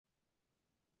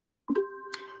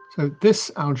So this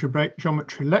algebraic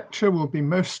geometry lecture will be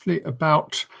mostly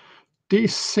about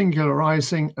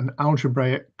desingularizing an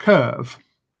algebraic curve.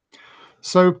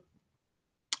 So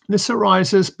this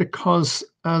arises because,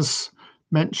 as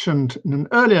mentioned in an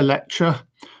earlier lecture,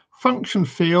 function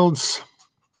fields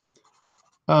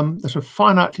that are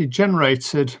finitely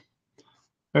generated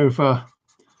over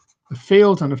a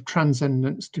field and of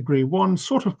transcendence degree 1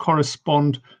 sort of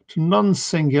correspond to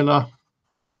non-singular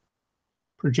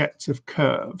projective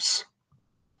curves.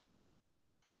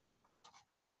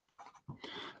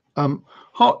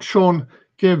 Hartshorne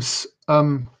gives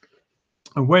a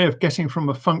way of getting from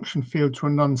a function field to a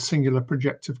non-singular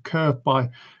projective curve by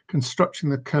constructing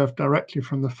the curve directly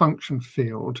from the function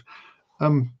field.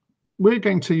 We're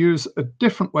going to use a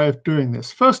different way of doing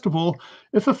this. First of all,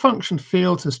 if a function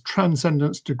field has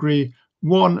transcendence degree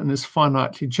 1 and is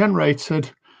finitely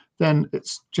generated, then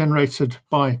it's generated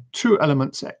by two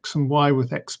elements, x and y,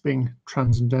 with x being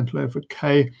transcendental over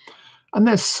k. And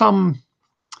there's some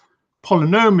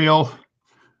polynomial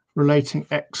relating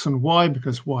x and y,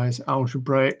 because y is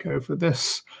algebraic over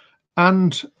this.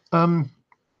 And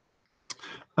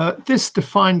this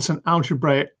defines an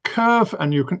algebraic curve,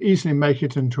 and you can easily make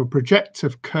it into a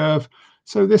projective curve.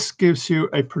 So this gives you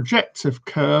a projective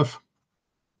curve,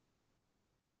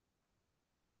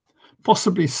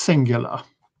 possibly singular.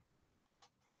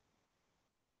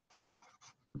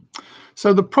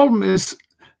 So the problem is,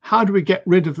 how do we get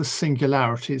rid of the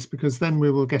singularities? Because then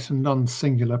we will get a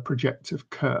non-singular projective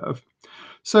curve.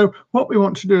 So what we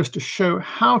want to do is to show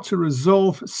how to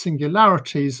resolve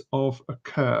singularities of a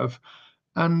curve.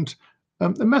 And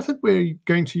the method we're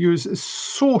going to use is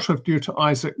sort of due to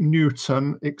Issac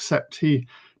Newton, except he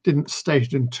didn't state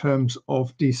it in terms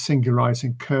of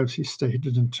desingularizing curves. He stated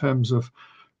it in terms of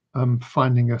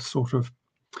finding a sort of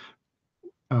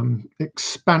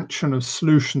expansion of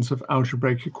solutions of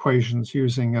algebraic equations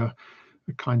using a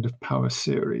kind of power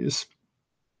series.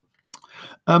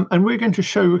 And we're going to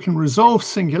show we can resolve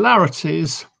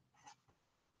singularities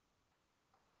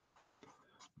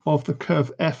of the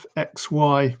curve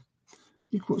fxy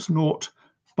equals 0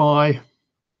 by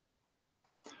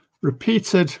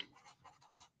repeated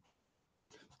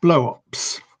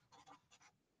blowups.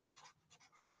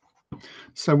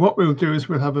 So what we'll do is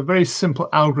we'll have a very simple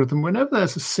algorithm. Whenever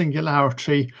there's a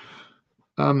singularity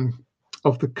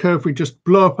of the curve, we just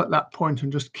blow up at that point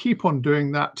and just keep on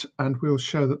doing that, and we'll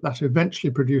show that that eventually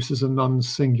produces a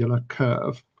non-singular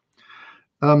curve.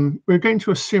 We're going to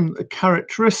assume that the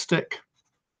characteristic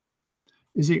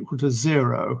is equal to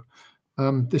 0.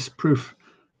 This proof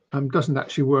doesn't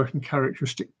actually work in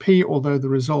characteristic P, although the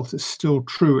result is still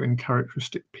true in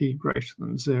characteristic P greater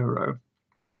than 0.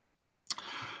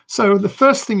 So the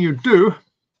first thing you do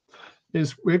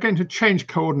is we're going to change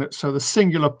coordinates. So the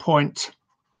singular point,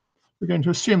 we're going to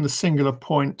assume the singular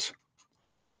point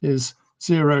is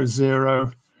 0,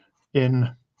 0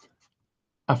 in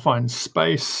affine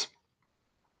space.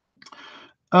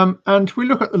 And we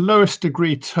look at the lowest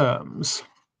degree terms.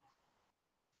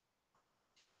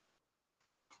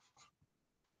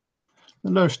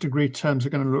 The lowest degree terms are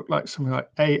going to look like something like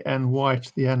an y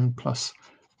to the n plus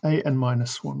an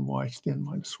minus 1 y to the n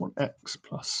minus 1 x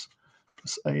plus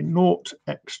a naught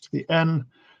x to the n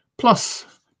plus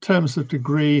terms of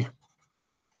degree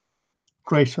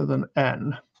greater than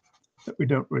n that we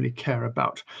don't really care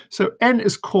about. So n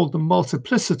is called the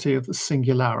multiplicity of the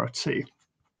singularity.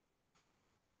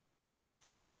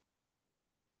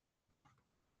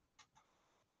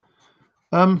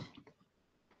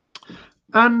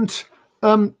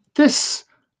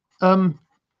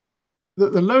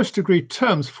 The lowest degree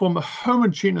terms form a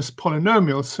homogeneous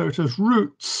polynomial, so it has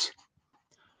roots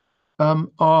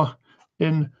are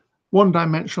in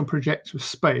one-dimensional projective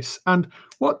space. And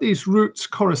what these roots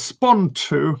correspond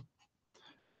to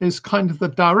is kind of the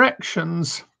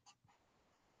directions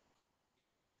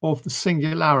of the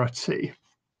singularity.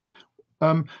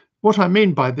 What I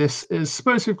mean by this is,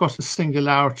 suppose we've got a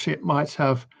singularity, it might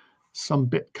have some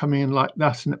bit coming in like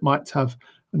that, and it might have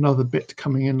another bit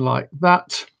coming in like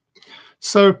that.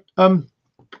 So you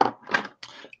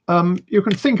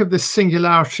can think of this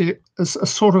singularity as a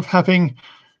sort of having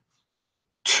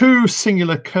two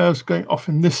singular curves going off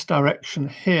in this direction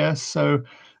here, so,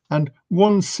 and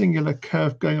one singular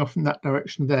curve going off in that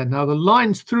direction there. Now the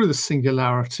lines through the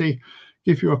singularity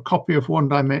give you a copy of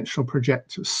one-dimensional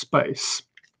projective space.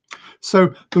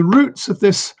 So the roots of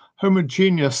this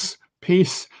homogeneous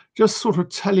piece just sort of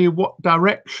tell you what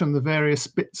direction the various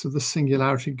bits of the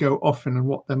singularity go off in and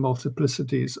what their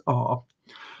multiplicities are.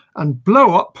 And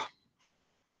blow up,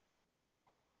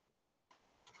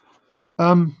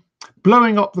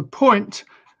 blowing up the point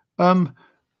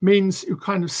means you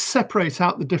kind of separate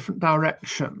out the different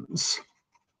directions.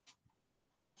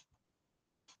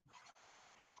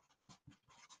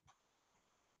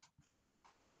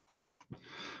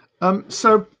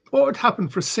 So what would happen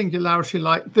for a singularity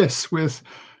like this with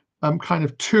kind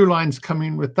of two lines coming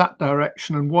in with that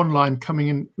direction and one line coming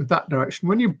in with that direction?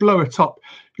 When you blow it up,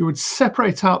 you would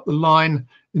separate out the line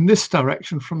in this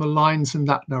direction from the lines in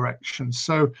that direction.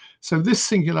 So this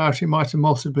singularity might have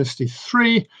multiplicity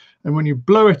 3, and when you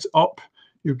blow it up,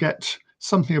 you get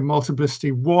something of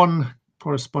multiplicity 1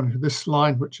 corresponding to this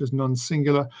line, which is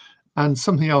non-singular, and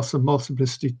something else of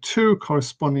multiplicity 2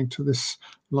 corresponding to this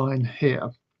line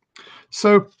here.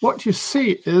 So what you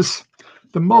see is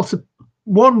the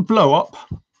one blow up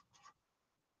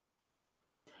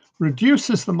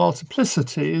reduces the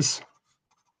multiplicities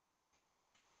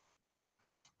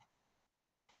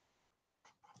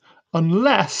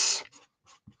unless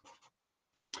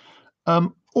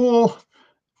all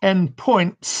n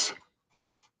points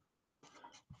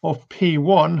of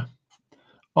P1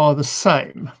 are the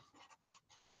same.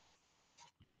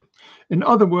 In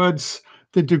other words,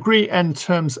 the degree n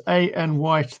terms a n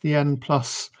y to the n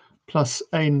plus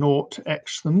a naught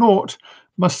x to the naught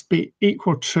must be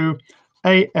equal to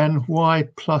a n y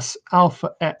plus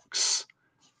alpha x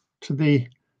to the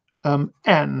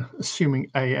n,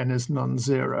 assuming a n is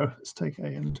non-zero. Let's take a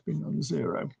n to be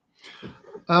non-zero.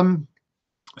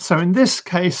 So in this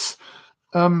case,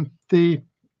 there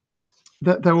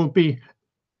will be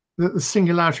the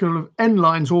singularity will have n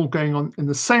lines all going on in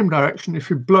the same direction.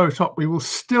 If you blow it up, we will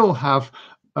still have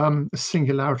a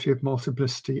singularity of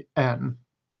multiplicity n.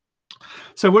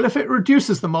 So, well, if it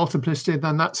reduces the multiplicity,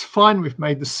 then that's fine. We've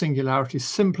made the singularity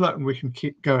simpler and we can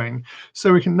keep going.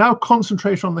 So we can now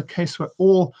concentrate on the case where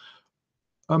all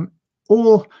n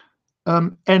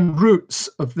roots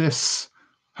of this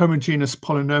homogeneous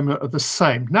polynomial are the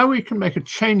same. Now we can make a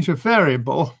change of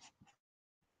variable.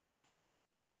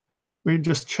 We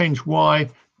just change y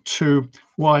to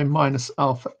y minus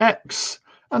alpha x,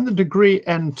 and the degree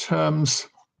n terms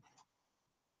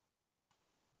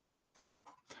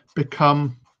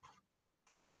become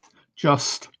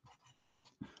just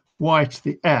y to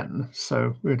the n.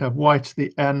 So we'd have y to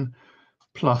the n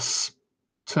plus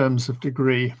terms of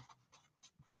degree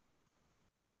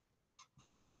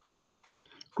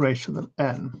greater than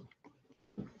n.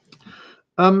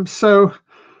 So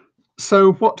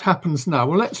what happens now?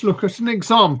 Well, let's look at an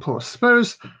example.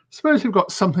 Suppose we've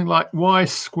got something like y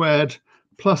squared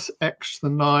plus x to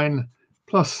the 9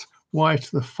 plus y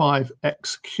to the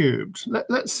 5x cubed.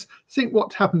 Let's think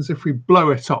what happens if we blow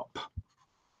it up.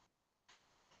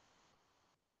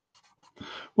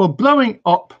 Well, blowing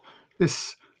up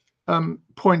this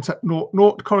point at 0,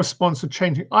 0 corresponds to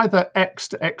changing either x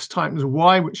to x times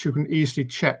y, which you can easily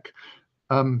check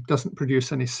doesn't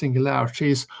produce any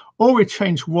singularities, or we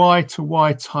change y to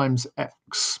y times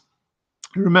x.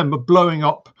 Remember, blowing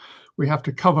up, we have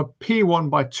to cover P1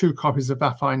 by 2 copies of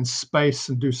affine space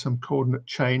and do some coordinate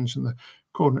change, and the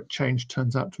coordinate change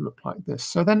turns out to look like this.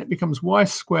 So then it becomes y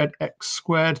squared x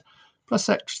squared plus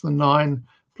x to the 9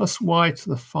 plus y to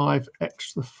the 5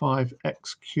 x to the 5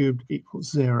 x cubed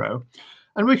equals 0.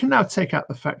 And we can now take out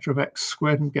the factor of x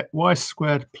squared and get y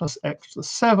squared plus x to the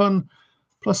 7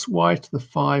 plus y to the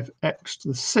 5 x to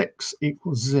the 6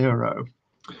 equals 0.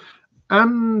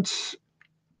 And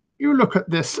you look at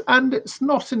this, and it's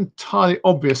not entirely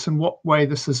obvious in what way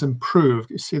this has improved.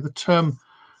 You see the term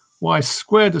y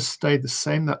squared has stayed the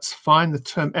same. That's fine. The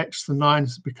term x to the 9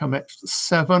 has become x to the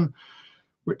 7,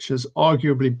 which is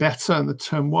arguably better. And the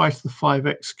term y to the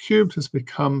 5x cubed has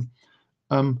become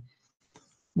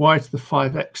y to the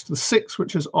 5x to the 6,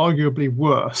 which is arguably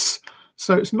worse.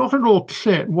 So it's not at all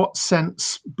clear in what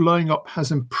sense blowing up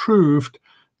has improved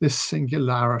this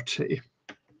singularity.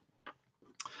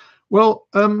 Well,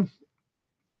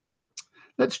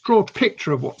 let's draw a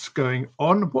picture of what's going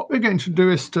on. What we're going to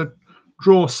do is to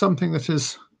draw something that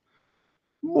is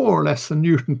more or less a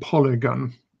Newton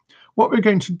polygon. What we're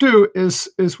going to do is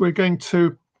we're going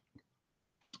to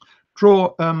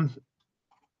draw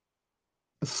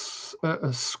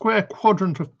a square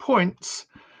quadrant of points,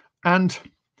 and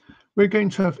we're going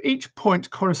to have each point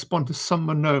correspond to some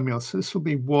monomial. So this will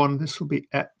be 1, this will be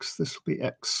x, this will be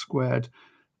x squared,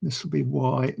 this will be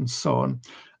y, and so on.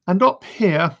 And up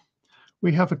here,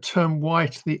 we have a term y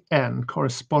to the n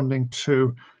corresponding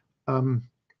to the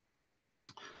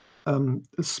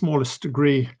smallest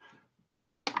degree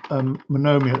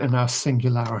monomial in our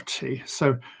singularity.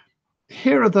 So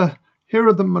here are the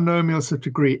monomials of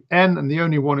degree n, and the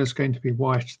only one is going to be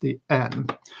y to the n.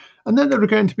 And then there are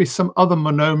going to be some other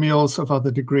monomials of other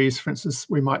degrees. For instance,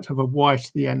 we might have a y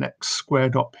to the nx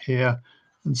squared up here,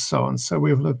 and so on. So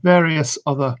we will have various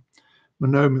other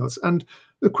monomials. And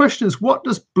the question is, what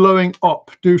does blowing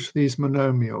up do to these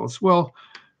monomials? Well,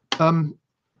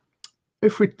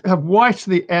 if we have y to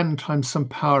the n times some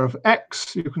power of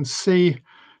x, you can see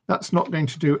that's not going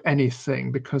to do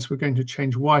anything because we're going to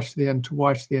change y to the n to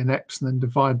y to the nx and then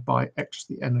divide by x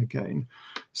to the n again.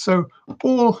 So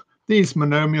all these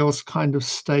monomials kind of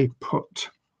stay put.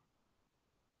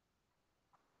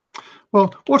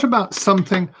 Well, what about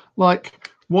something like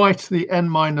y to the n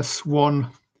minus 1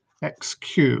 x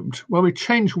cubed? Well, we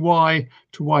change y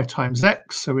to y times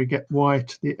x, so we get y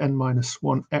to the n minus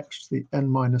 1 x to the n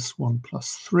minus 1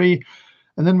 plus 3.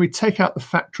 And then we take out the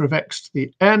factor of x to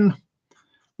the n,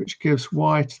 which gives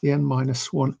y to the n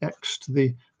minus 1 x to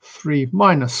the 3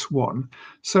 minus 1.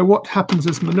 So what happens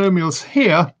is monomials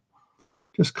here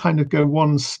just kind of go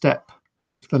one step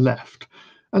to the left.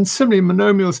 And similarly,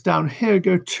 monomials down here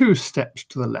go 2 steps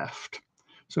to the left.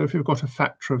 So if you've got a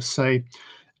factor of, say,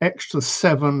 x to the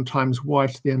 7 times y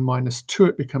to the n minus 2,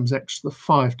 it becomes x to the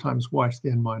 5 times y to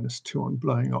the n minus 2 on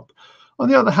blowing up. On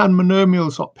the other hand,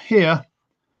 monomials up here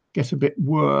get a bit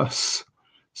worse.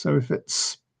 So if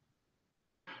it's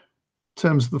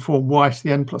terms of the form y to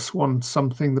the n plus 1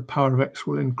 something, the power of x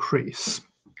will increase.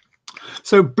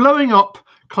 So blowing up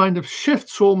kind of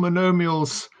shifts all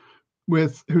monomials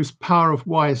with whose power of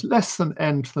y is less than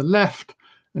n to the left,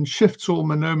 and shifts all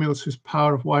monomials whose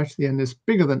power of y to the n is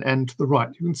bigger than n to the right.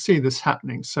 You can see this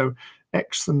happening. So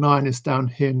x to the 9 is down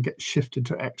here and gets shifted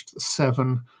to x to the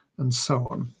 7, and so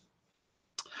on.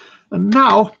 And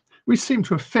now we seem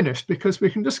to have finished because we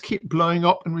can just keep blowing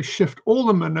up and we shift all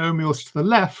the monomials to the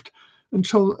left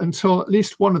until at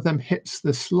least one of them hits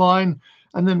this line,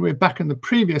 and then we're back in the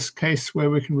previous case where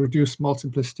we can reduce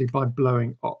multiplicity by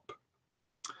blowing up.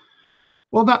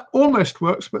 Well, that almost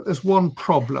works, but there's one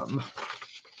problem.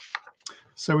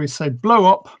 So we say blow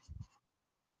up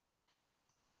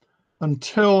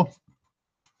until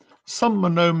some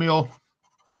monomial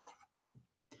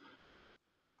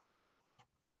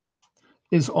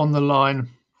is on the line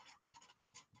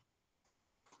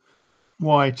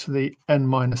y to the n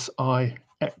minus I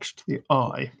x to the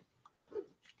I.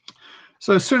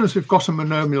 So as soon as we've got a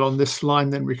monomial on this line,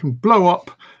 then we can blow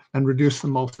up and reduce the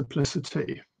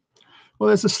multiplicity. Well,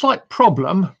 there's a slight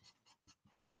problem.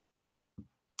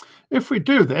 If we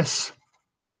do this,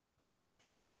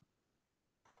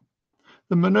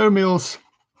 the monomials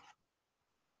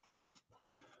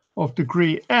of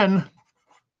degree n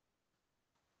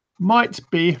might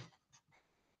be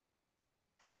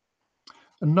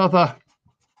another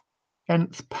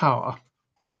nth power.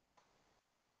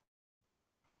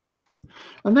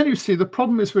 And then you see the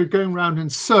problem is we're going around in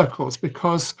circles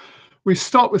because we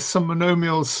start with some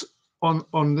monomials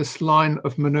on this line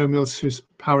of monomials whose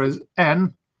power is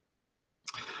n.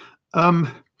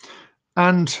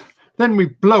 And then we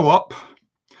blow up.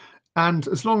 And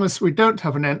as long as we don't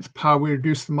have an nth power, we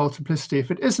reduce the multiplicity.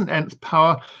 If it is an nth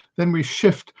power, then we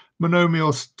shift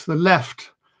monomials to the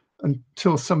left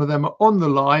until some of them are on the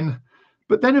line.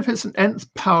 But then if it's an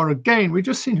nth power again, we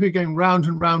just seem to be going round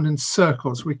and round in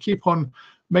circles. We keep on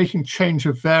making change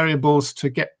of variables to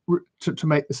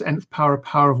make this nth power a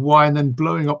power of y, and then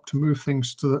blowing up to move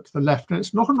things to the left. And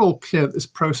it's not at all clear that this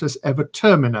process ever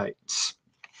terminates.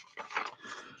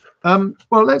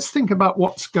 Well, let's think about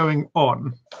what's going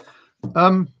on.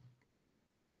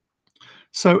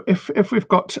 So if we've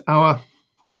got our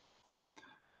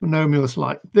monomials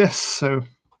like this, so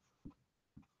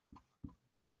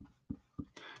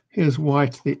here's y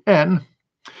to the n.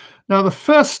 Now the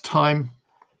first time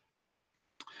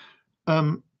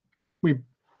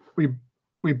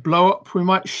we blow up, we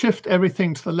might shift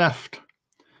everything to the left.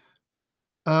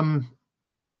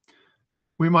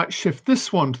 We might shift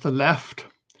this one to the left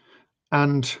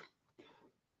and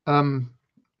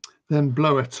then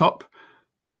blow it up.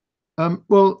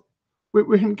 Well,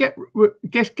 we can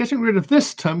getting rid of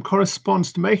this term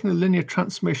corresponds to making the linear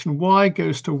transformation y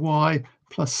goes to y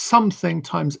plus something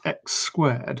times x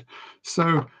squared.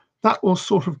 So that will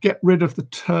sort of get rid of the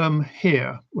term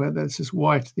here where this is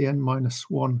y to the n minus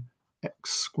 1 x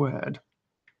squared.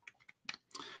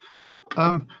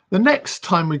 The next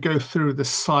time we go through this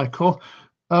cycle,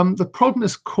 the problem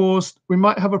is caused, we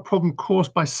might have a problem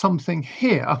caused by something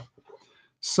here.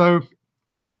 So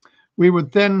we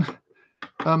would then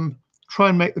try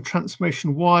and make the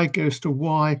transformation y goes to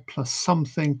y plus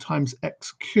something times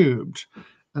x cubed,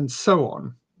 and so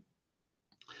on.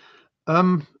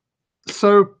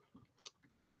 So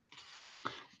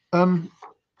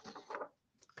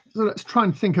let's try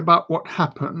and think about what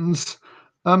happens.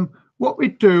 What we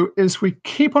do is we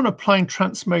keep on applying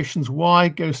transformations y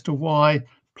goes to y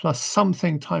plus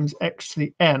something times x to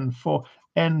the n for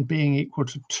n being equal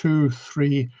to 2,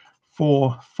 3,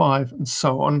 4, 5, and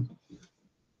so on.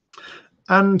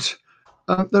 And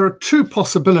there are two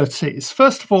possibilities.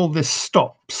 First of all, this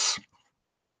stops.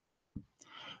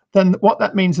 Then what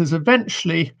that means is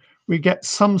eventually we get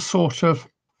some sort of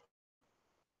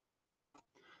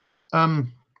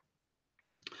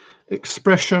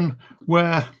expression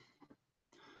where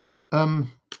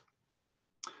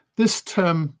this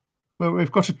term, where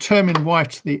we've got a term in y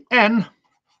to the n,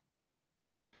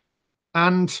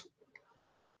 and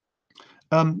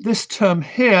this term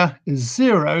here is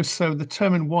 0, so the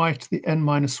term in y to the n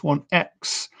minus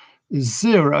 1x is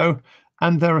 0,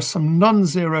 and there are some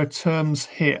non-zero terms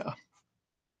here.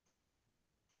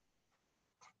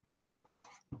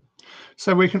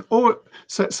 So we can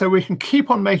we can keep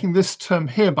on making this term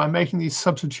here by making these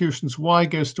substitutions. Y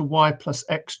goes to y plus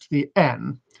x to the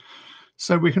n.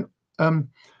 So we can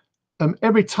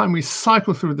every time we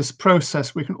cycle through this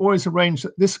process, we can always arrange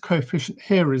that this coefficient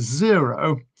here is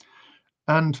 0,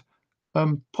 and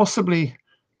possibly,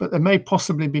 but there may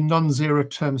possibly be non-zero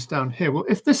terms down here. Well,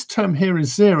 if this term here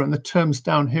is 0 and the terms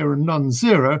down here are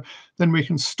non-zero, then we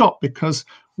can stop, because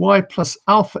y plus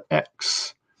alpha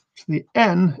x to the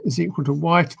n is equal to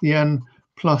y to the n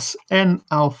plus n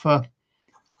alpha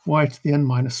y to the n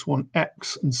minus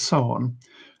 1x, and so on.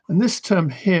 And this term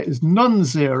here is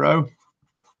non-zero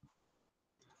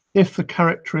if the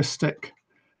characteristic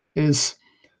is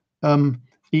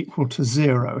equal to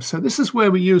 0. So this is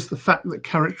where we use the fact that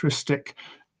characteristic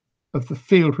of the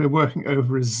field we're working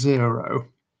over is 0.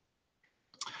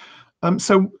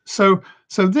 So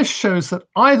this shows that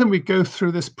either we go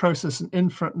through this process an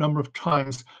infinite number of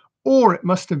times, or it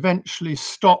must eventually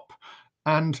stop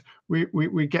and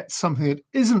we get something that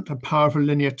isn't a power of a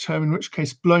linear term, in which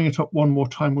case blowing it up one more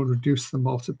time will reduce the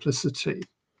multiplicity.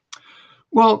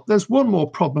 Well, there's one more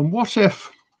problem. What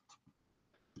if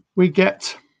we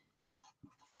get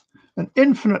an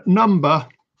infinite number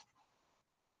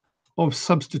of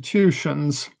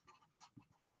substitutions?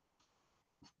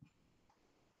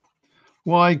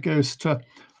 Y goes to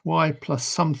y plus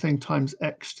something times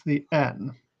x to the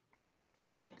n.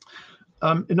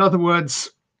 In other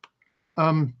words,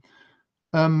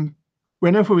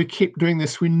 whenever we keep doing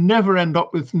this, we never end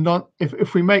up with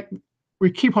if we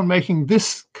keep on making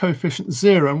this coefficient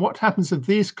 0, and what happens if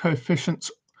these coefficients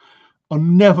are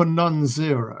never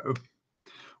non-zero?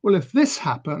 Well, if this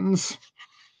happens,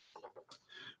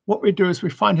 what we do is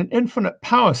we find an infinite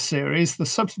power series. The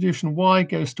substitution y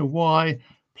goes to y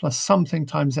plus something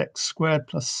times x squared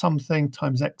plus something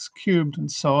times x cubed,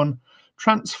 and so on,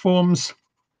 transforms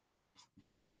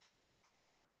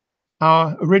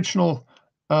our original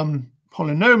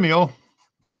polynomial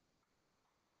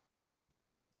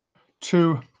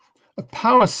to a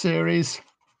power series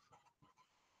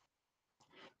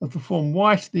of the form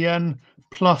y to the n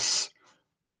plus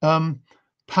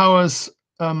powers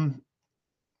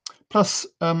plus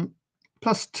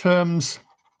terms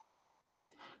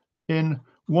in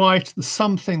y to the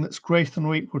something that's greater than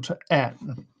or equal to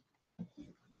n.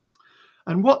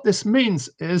 And what this means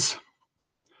is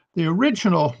the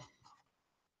original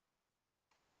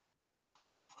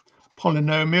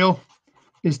polynomial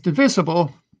is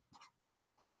divisible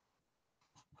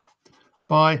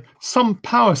by some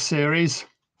power series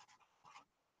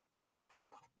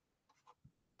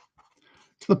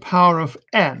to the power of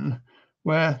n,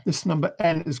 where this number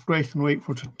n is greater than or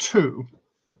equal to 2.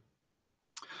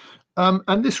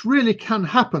 And this really can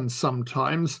happen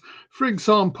sometimes. For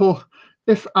example,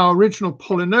 if our original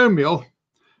polynomial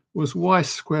was y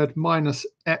squared minus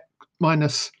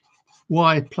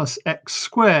y plus x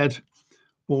squared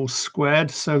all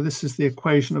squared, so this is the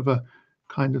equation of a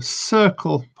kind of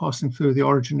circle passing through the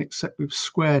origin, except we've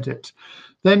squared it,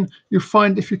 then you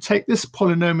find if you take this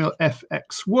polynomial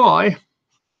fxy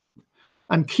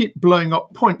and keep blowing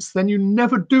up points, then you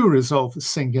never do resolve the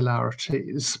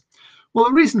singularities. Well,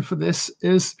 the reason for this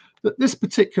is that this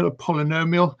particular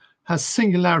polynomial has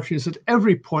singularities at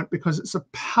every point because it's a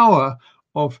power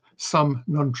of some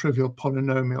non-trivial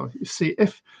polynomial. You see,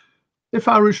 if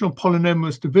our original polynomial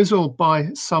was divisible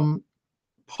by some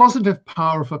positive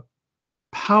power of a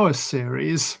power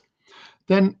series,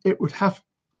 then it would have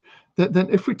that. Then,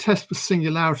 if we test for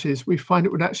singularities, we find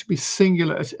it would actually be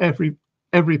singular at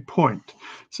every point.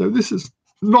 So this is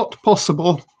not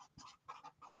possible,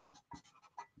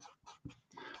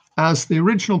 as the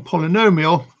original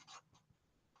polynomial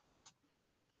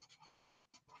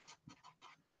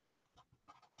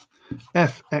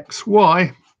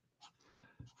fxy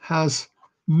has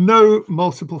no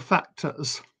multiple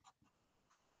factors.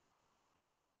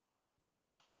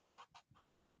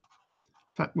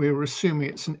 In fact, we're assuming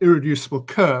it's an irreducible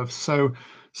curve, so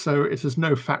so it has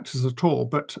no factors at all.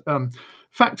 But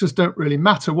factors don't really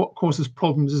matter. What causes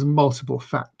problems is multiple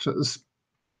factors.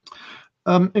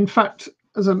 In fact,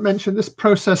 as I mentioned, this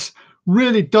process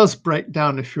really does break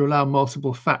down if you allow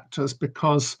multiple factors,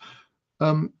 because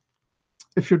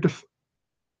if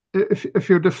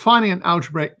you're defining an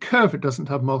algebraic curve, it doesn't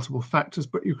have multiple factors,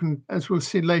 but you can, as we'll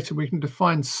see later, we can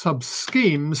define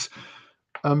subschemes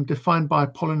defined by a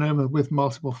polynomial with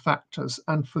multiple factors.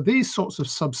 And for these sorts of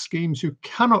subschemes, you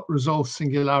cannot resolve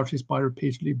singularities by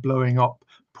repeatedly blowing up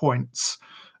points.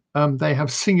 They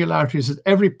have singularities at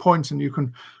every point, and you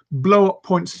can blow up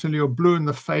points till you're blue in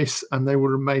the face and they will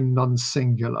remain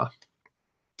non-singular.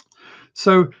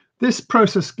 So this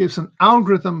process gives an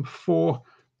algorithm for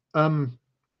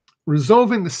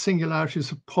resolving the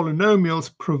singularities of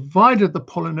polynomials, provided the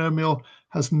polynomial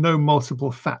has no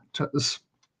multiple factors.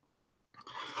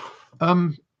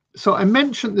 So I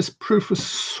mentioned this proof was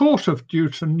sort of due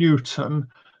to Newton.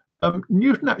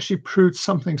 Newton actually proved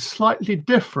something slightly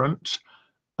different.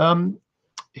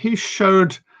 He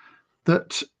showed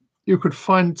that you could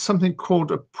find something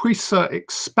called a Poisson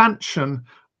expansion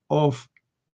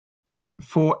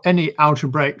for any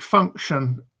algebraic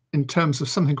function in terms of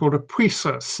something called a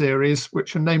Poisson series,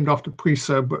 which are named after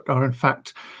Poisson but are in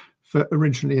fact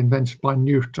originally invented by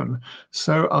Newton.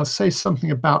 So I'll say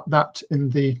something about that in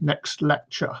the next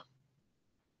lecture.